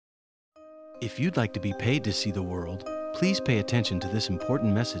If you'd like to be paid to see the world, please pay attention to this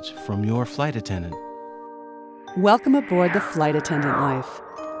important message from your flight attendant. Welcome aboard the flight attendant life.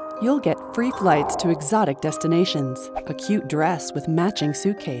 You'll get free flights to exotic destinations, a cute dress with matching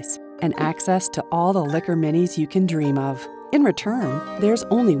suitcase, and access to all the liquor minis you can dream of. In return, there's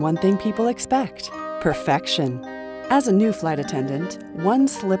only one thing people expect: perfection. As a new flight attendant, one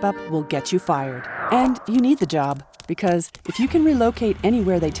slip-up will get you fired. And you need the job, because if you can relocate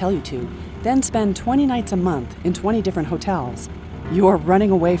anywhere they tell you to, then spend 20 nights a month in 20 different hotels, you're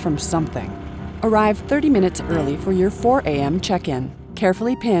running away from something. Arrive 30 minutes early for your 4 a.m. check-in.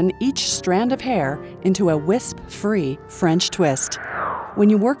 Carefully pin each strand of hair into a wisp-free French twist. When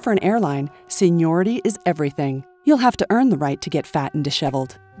you work for an airline, seniority is everything. You'll have to earn the right to get fat and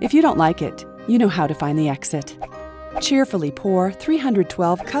disheveled. If you don't like it, you know how to find the exit. Cheerfully pour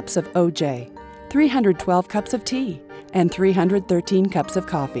 312 cups of OJ, 312 cups of tea, and 313 cups of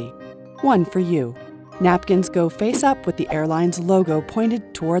coffee. One for you. Napkins go face up with the airline's logo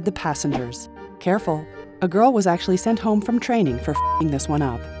pointed toward the passengers. Careful, a girl was actually sent home from training for f***ing this one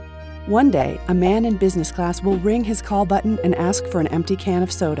up. One day, a man in business class will ring his call button and ask for an empty can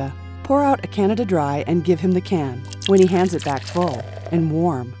of soda. Pour out a Canada Dry and give him the can. When he hands it back full and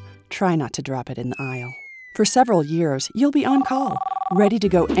warm, try not to drop it in the aisle. For several years, you'll be on call, ready to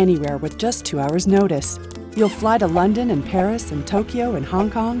go anywhere with just 2 hours' notice. You'll fly to London and Paris and Tokyo and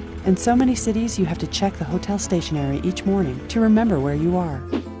Hong Kong, and so many cities you have to check the hotel stationery each morning to remember where you are.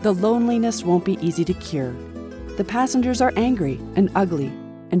 The loneliness won't be easy to cure. The passengers are angry and ugly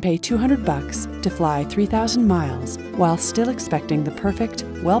and pay $200 to fly 3,000 miles while still expecting the perfect,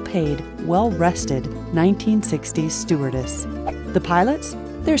 well-paid, well-rested 1960s stewardess. The pilots?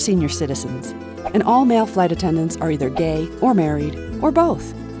 They're senior citizens. And all male flight attendants are either gay or married or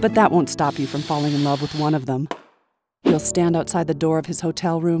both. But that won't stop you from falling in love with one of them. You'll stand outside the door of his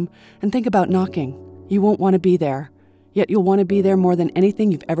hotel room and think about knocking. You won't want to be there, yet you'll want to be there more than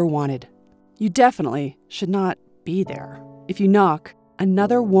anything you've ever wanted. You definitely should not be there. If you knock,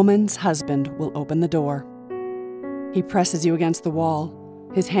 another woman's husband will open the door. He presses you against the wall,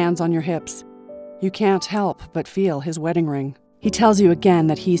 his hands on your hips. You can't help but feel his wedding ring. He tells you again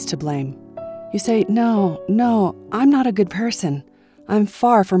that he's to blame. You say, no, I'm not a good person. I'm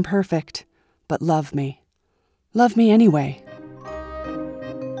far from perfect, but love me. Love me anyway.